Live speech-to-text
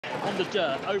on the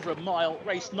dirt, over a mile,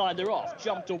 race 9, they're off,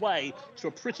 jumped away to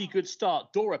a pretty good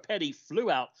start. Dora Petty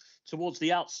flew out towards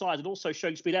the outside, and also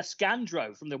showing speed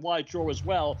Escandro from the wide draw as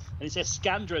well. And it's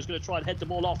Escandro is going to try and head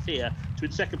them all off here to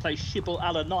in second place Shibble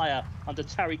Alanaya under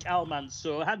Tariq Al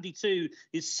Mansour. Handy 2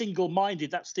 is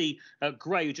Single-Minded. That's the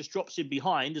grey who just drops in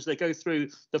behind as they go through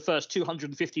the first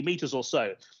 250 metres or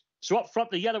so. So up front,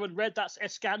 the yellow and red, that's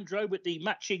Escandro with the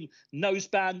matching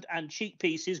noseband and cheek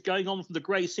pieces. Going on from the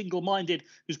grey Single-Minded,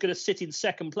 who's going to sit in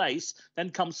second place. Then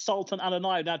comes Sultan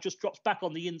Alanaya, now just drops back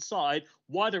on the inside.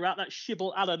 Wider out, that's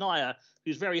Shibble Alanaya,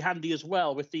 who's very handy as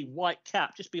well with the white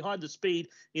cap. Just behind the speed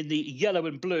in the yellow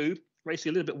and blue.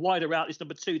 Racing a little bit wider out is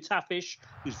number 2, Tafish,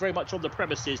 who's very much on the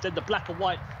premises. Then the black and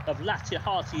white of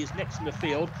Latihati is next in the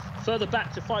field. Further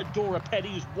back to find Dora Petty,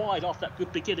 who's wide off that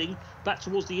good beginning. Back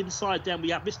towards the inside, then we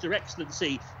have Mr.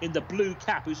 Excellency in the blue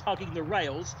cap, who's hugging the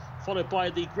rails, followed by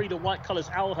the green and white colours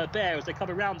Al Haber as they come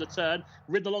around the turn.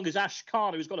 Ridden along is Ash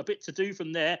Khan, who's got a bit to do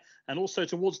from there. And also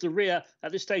towards the rear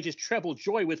at this stage is Treble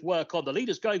Joy with work on. The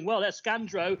leader's going well.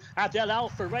 Escandro, Adel Al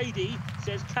Faradi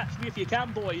says, catch me if you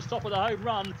can, boys. Top of the home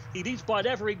run. He leads by an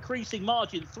ever-increasing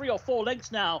margin. 3 or 4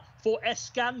 lengths now for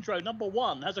Escandro. Number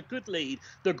 1 has a good lead.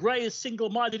 The grey is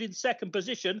Single-Minded in second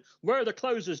position. Where are the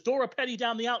closers? Dora Petty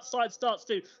down the outside starts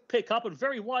to pick up, and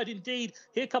very wide indeed.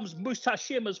 Here comes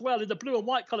Mutashim as well in the blue and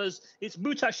white colours. It's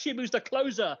Mutashim who's the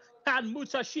closer. Can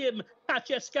Mutashim catch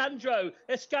Escandro?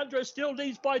 Escandro still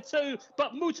leads by 2,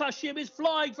 but Mutashim is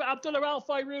flying for Abdullah Al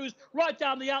Fayrouz right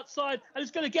down the outside, and is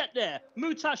going to get there.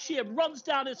 Mutashim runs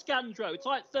down Escandro.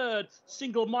 Tight third,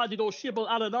 Single-Minded or Shibble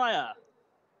Alanaya.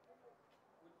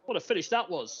 What a finish that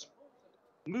was.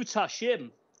 Mutashim,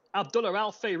 Abdullah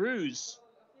Al Fayrouz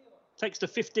takes to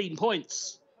 15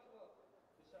 points.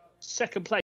 Second place.